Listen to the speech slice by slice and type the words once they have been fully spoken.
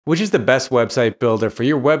Which is the best website builder for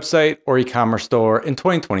your website or e-commerce store in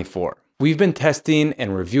 2024? We've been testing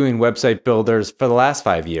and reviewing website builders for the last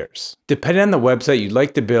 5 years. Depending on the website you'd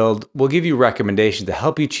like to build, we'll give you recommendations to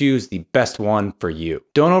help you choose the best one for you.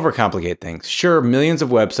 Don't overcomplicate things. Sure, millions of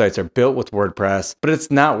websites are built with WordPress, but it's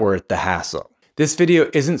not worth the hassle. This video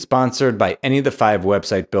isn't sponsored by any of the 5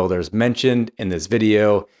 website builders mentioned in this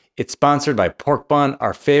video. It's sponsored by Porkbun,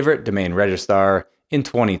 our favorite domain registrar, in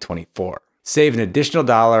 2024. Save an additional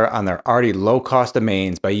 $1 on their already low-cost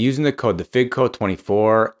domains by using the code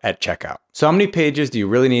TheFigCo24 at checkout. So how many pages do you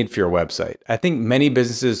really need for your website? I think many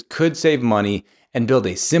businesses could save money and build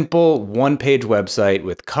a simple one-page website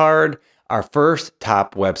with Card, our first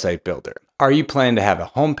top website builder. Are you planning to have a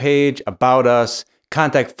homepage, about us,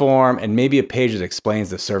 contact form, and maybe a page that explains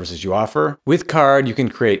the services you offer? With Card, you can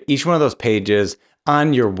create each one of those pages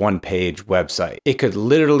on your one-page website. It could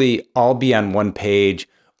literally all be on one page.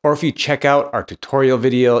 Or if you check out our tutorial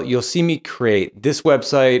video, you'll see me create this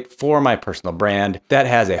website for my personal brand that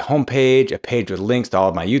has a homepage, a page with links to all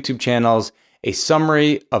of my YouTube channels, a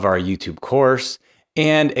summary of our YouTube course,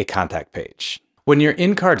 and a contact page. When you're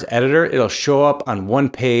in Card's editor, it'll show up on one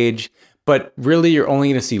page, but really you're only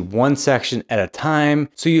going to see one section at a time.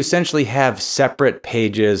 So you essentially have separate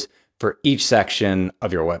pages for each section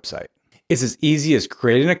of your website. It's as easy as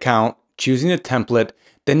creating an account, choosing a template,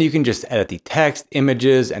 then you can just edit the text,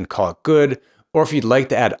 images, and call it good. Or if you'd like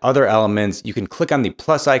to add other elements, you can click on the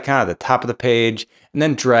plus icon at the top of the page and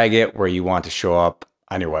then drag it where you want to show up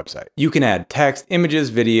on your website. You can add text,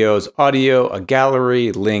 images, videos, audio, a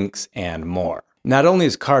gallery, links, and more. Not only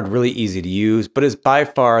is Card really easy to use, but is by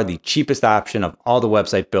far the cheapest option of all the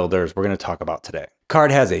website builders we're going to talk about today.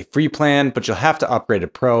 Card has a free plan, but you'll have to upgrade to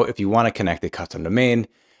Pro if you want to connect a custom domain,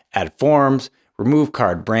 add forms, remove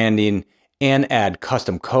Card branding, and add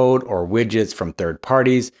custom code or widgets from third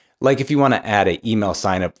parties, like if you want to add an email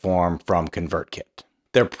signup form from ConvertKit.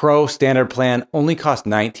 Their Pro standard plan only costs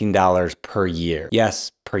 $19 per year.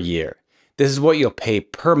 Yes, per year. This is what you'll pay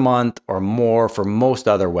per month or more for most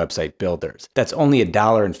other website builders. That's only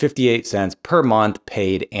 $1.58 per month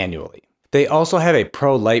paid annually. They also have a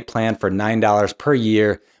Pro Lite plan for $9 per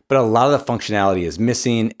year, but a lot of the functionality is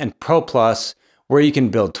missing, and Pro Plus, where you can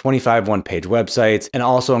build 25 one-page websites and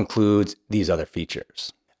also includes these other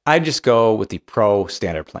features. I just go with the Pro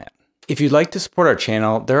standard plan. If you'd like to support our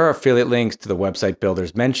channel, there are affiliate links to the website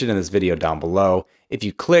builders mentioned in this video down below. If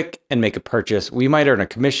you click and make a purchase, we might earn a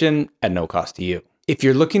commission at no cost to you. If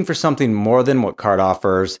you're looking for something more than what Card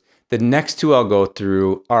offers, the next two I'll go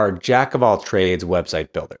through are jack of all trades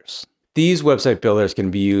website builders. These website builders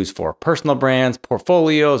can be used for personal brands,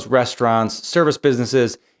 portfolios, restaurants, service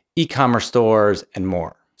businesses, e-commerce stores, and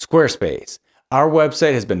more. Squarespace. Our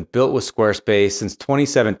website has been built with Squarespace since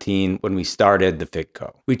 2017 when we started the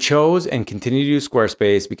FigCo. We chose and continue to use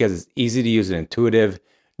Squarespace because it's easy to use and intuitive.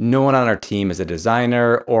 No one on our team is a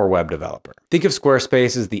designer or web developer. Think of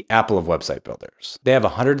Squarespace as the Apple of website builders. They have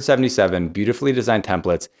 177 beautifully designed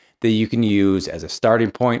templates that you can use as a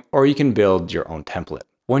starting point, or you can build your own template.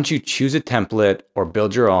 Once you choose a template or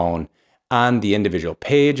build your own, on the individual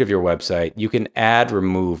page of your website, you can add,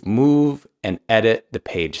 remove, move, and edit the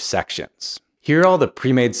page sections. Here are all the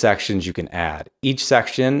pre-made sections you can add. Each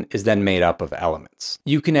section is then made up of elements.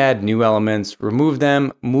 You can add new elements, remove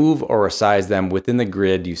them, move or resize them within the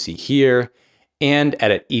grid you see here, and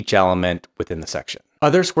edit each element within the section.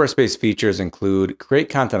 Other Squarespace features include create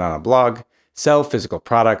content on a blog, sell physical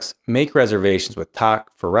products, make reservations with Tock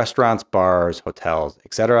for restaurants, bars, hotels,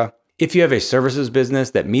 etc. If you have a services business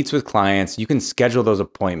that meets with clients, you can schedule those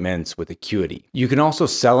appointments with Acuity. You can also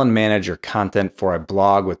sell and manage your content for a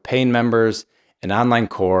blog with paying members, an online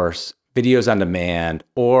course, videos on demand,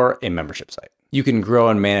 or a membership site. You can grow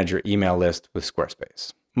and manage your email list with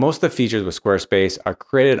Squarespace. Most of the features with Squarespace are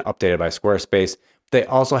created and updated by Squarespace. They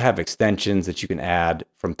also have extensions that you can add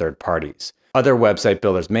from third parties. Other website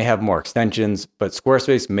builders may have more extensions, but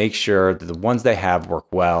Squarespace makes sure that the ones they have work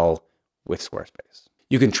well with Squarespace.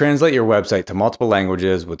 You can translate your website to multiple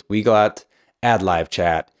languages with Weglot, add live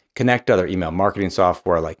chat, connect to other email marketing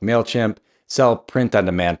software like MailChimp, sell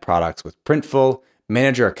print-on-demand products with Printful,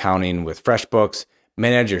 manage your accounting with FreshBooks,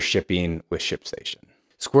 manage your shipping with ShipStation.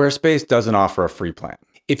 Squarespace doesn't offer a free plan.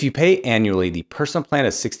 If you pay annually, the personal plan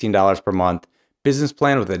is $16 per month, business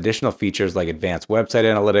plan with additional features like advanced website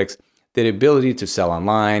analytics, the ability to sell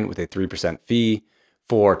online with a 3% fee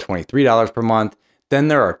for $23 per month. Then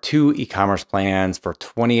there are 2 e-commerce plans for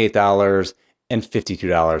 $28 and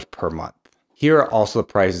 $52 per month. Here are also the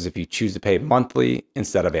prices if you choose to pay monthly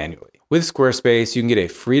instead of annually. With Squarespace, you can get a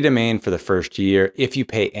free domain for the first year if you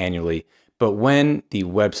pay annually, But when the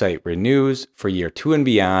website renews for year 2 and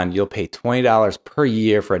beyond, you'll pay $20 per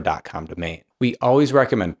year for a .com domain. We always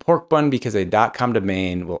recommend pork bun because a .com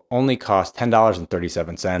domain will only cost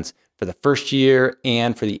 $10.37 for the first year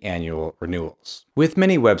and for the annual renewals. With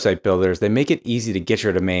many website builders, they make it easy to get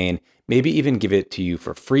your domain, maybe even give it to you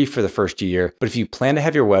for free for the first year. But if you plan to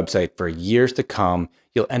have your website for years to come,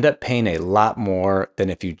 you'll end up paying a lot more than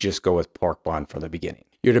if you just go with pork bun from the beginning.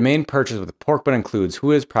 Your domain purchase with pork bun includes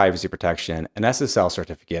WHOIS privacy protection, an SSL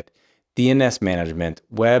certificate, DNS management,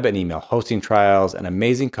 web and email hosting trials, and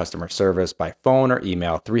amazing customer service by phone or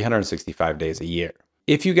email 365 days a year.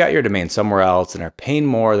 If you got your domain somewhere else and are paying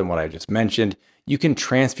more than what I just mentioned, you can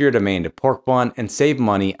transfer your domain to pork bun and save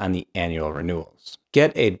money on the annual renewals.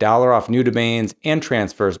 Get $1 off new domains and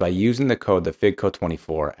transfers by using the code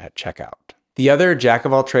TheFigCo24 at checkout. The other jack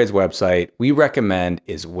of all trades website we recommend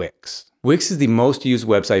is Wix. Wix is the most used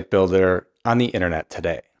website builder on the internet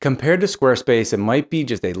today. Compared to Squarespace, it might be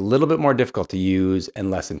just a little bit more difficult to use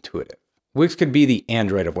and less intuitive. Wix could be the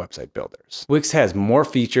Android of website builders. Wix has more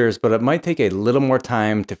features, but it might take a little more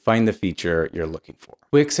time to find the feature you're looking for.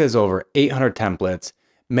 Wix has over 800 templates,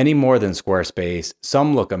 many more than Squarespace.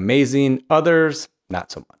 Some look amazing, others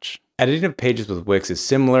not so much. Editing of pages with Wix is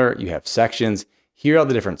similar. You have sections. Here are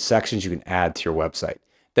the different sections you can add to your website.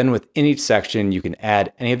 Then within each section, you can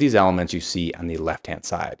add any of these elements you see on the left-hand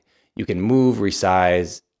side. You can move,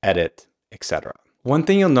 resize, edit, etc. One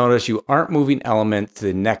thing you'll notice, you aren't moving elements to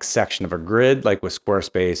the next section of a grid like with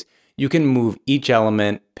Squarespace. You can move each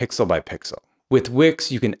element pixel by pixel. With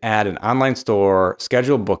Wix, you can add an online store,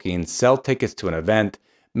 schedule bookings, sell tickets to an event,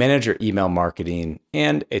 manage your email marketing,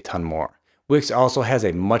 and a ton more. Wix also has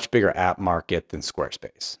a much bigger app market than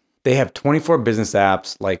Squarespace. They have 24 business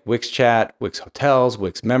apps like Wix Chat, Wix Hotels,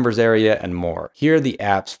 Wix Members Area, and more. Here are the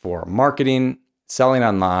apps for marketing, selling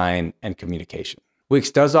online, and communication.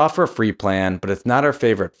 Wix does offer a free plan, but it's not our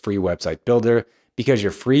favorite free website builder because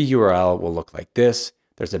your free URL will look like this.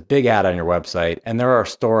 There's a big ad on your website, and there are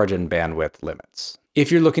storage and bandwidth limits.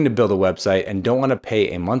 If you're looking to build a website and don't want to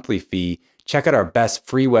pay a monthly fee, check out our best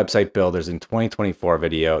free website builders in 2024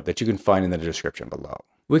 video that you can find in the description below.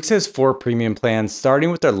 Wix has 4 premium plans, starting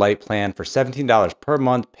with their Lite plan for $17 per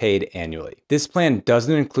month paid annually. This plan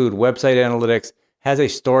doesn't include website analytics, has a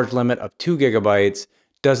storage limit of 2 gigabytes,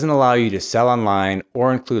 doesn't allow you to sell online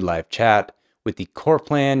or include live chat. With the core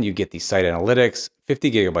plan, you get the site analytics, 50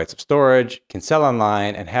 gigabytes of storage, can sell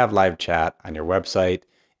online and have live chat on your website,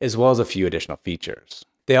 as well as a few additional features.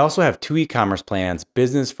 They also have 2 e-commerce plans,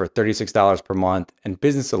 Business for $36 per month and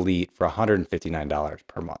Business Elite for $159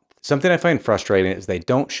 per month. Something I find frustrating is they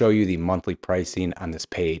don't show you the monthly pricing on this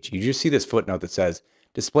page. You just see this footnote that says,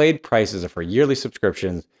 displayed prices are for yearly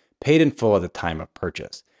subscriptions paid in full at the time of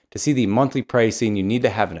purchase. To see the monthly pricing, you need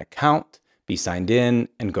to have an account, be signed in,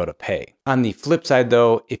 and go to pay. On the flip side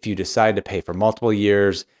though, if you decide to pay for multiple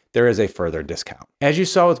years, there is a further discount. As you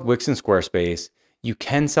saw with Wix and Squarespace, you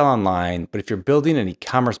can sell online, but if you're building an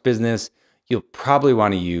e-commerce business, you'll probably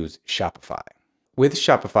want to use Shopify. With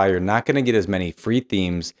Shopify, you're not going to get as many free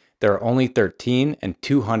themes. There are only 13 and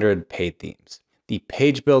 200 paid themes. The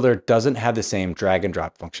page builder doesn't have the same drag and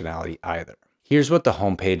drop functionality either. Here's what the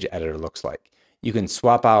homepage editor looks like. You can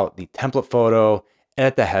swap out the template photo,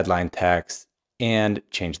 edit the headline text, and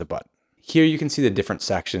change the button. Here you can see the different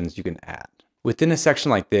sections you can add. Within a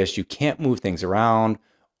section like this, you can't move things around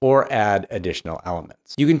or add additional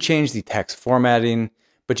elements. You can change the text formatting,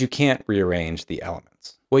 but you can't rearrange the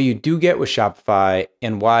elements. What you do get with Shopify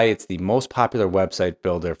and why it's the most popular website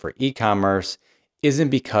builder for e-commerce isn't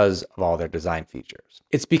because of all their design features.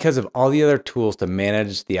 It's because of all the other tools to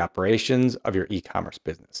manage the operations of your e-commerce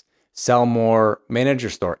business. Sell more, manage your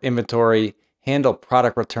store inventory, handle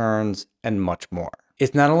product returns, and much more.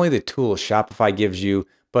 It's not only the tools Shopify gives you,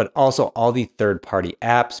 but also all the third-party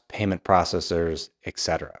apps, payment processors,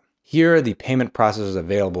 etc. Here are the payment processors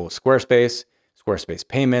available with Squarespace, Squarespace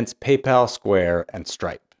Payments, PayPal, Square, and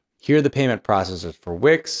Stripe. Here are the payment processors for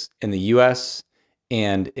Wix in the US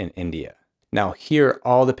and in India. Now here are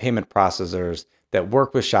all the payment processors that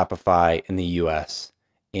work with Shopify in the US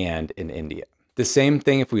and in India. The same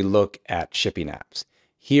thing if we look at shipping apps.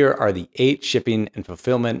 Here are the 8 shipping and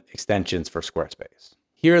fulfillment extensions for Squarespace.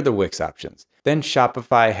 Here are the Wix options. Then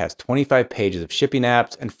Shopify has 25 pages of shipping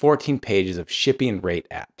apps and 14 pages of shipping rate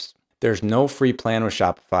apps. There's no free plan with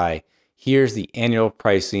Shopify. Here's the annual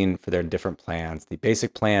pricing for their different plans. The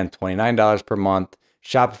basic plan, $29 per month,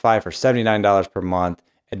 Shopify for $79 per month,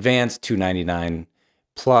 advanced $299,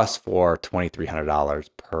 plus for $2,300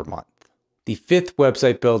 per month. The 5th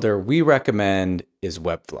website builder we recommend is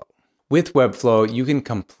Webflow. With Webflow, you can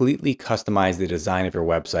completely customize the design of your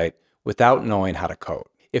website without knowing how to code.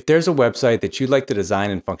 If there's a website that you'd like the design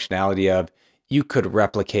and functionality of, you could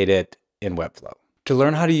replicate it in Webflow. To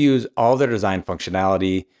learn how to use all their design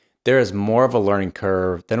functionality, there is more of a learning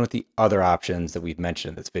curve than with the other options that we've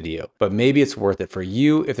mentioned in this video, but maybe it's worth it for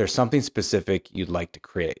you if there's something specific you'd like to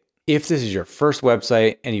create. If this is your first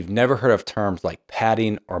website and you've never heard of terms like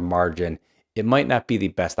padding or margin, it might not be the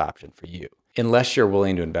best option for you, unless you're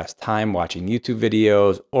willing to invest time watching YouTube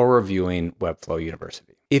videos or reviewing Webflow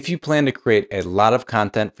University. If you plan to create a lot of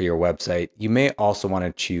content for your website, you may also want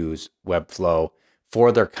to choose Webflow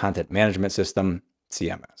for their content management system,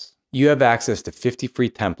 CMS. You have access to 50 free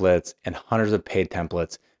templates and hundreds of paid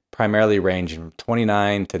templates, primarily ranging from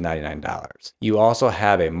 $29 to $99. You also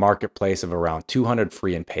have a marketplace of around 200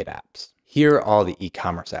 free and paid apps. Here are all the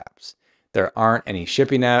e-commerce apps. There aren't any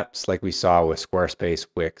shipping apps like we saw with Squarespace,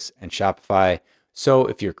 Wix, and Shopify. So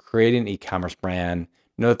if you're creating an e-commerce brand,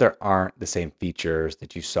 know that there aren't the same features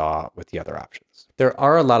that you saw with the other options. There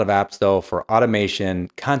are a lot of apps though for automation,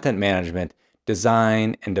 content management,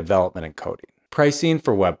 design, and development and coding. Pricing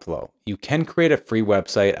for Webflow. You can create a free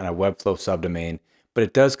website on a Webflow subdomain, but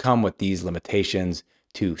it does come with these limitations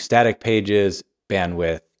to static pages,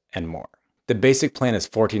 bandwidth, and more. The basic plan is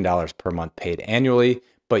 $14 per month paid annually,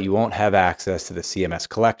 but you won't have access to the CMS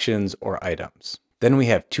collections or items. Then we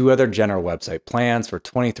have two other general website plans for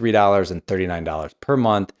 $23 and $39 per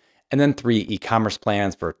month, and then three e-commerce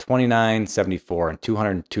plans for $29, $74, and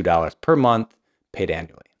 $202 per month paid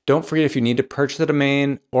annually. Don't forget, if you need to purchase a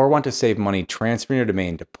domain or want to save money transferring your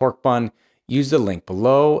domain to Porkbun, use the link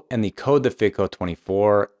below and the code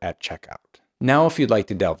TheFitCode24 at checkout. Now, if you'd like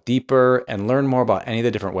to delve deeper and learn more about any of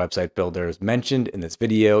the different website builders mentioned in this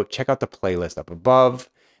video, check out the playlist up above,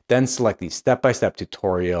 then select the step-by-step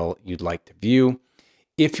tutorial you'd like to view.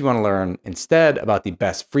 If you want to learn instead about the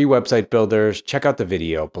best free website builders, check out the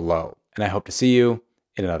video below. And I hope to see you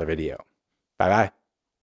in another video. Bye-bye.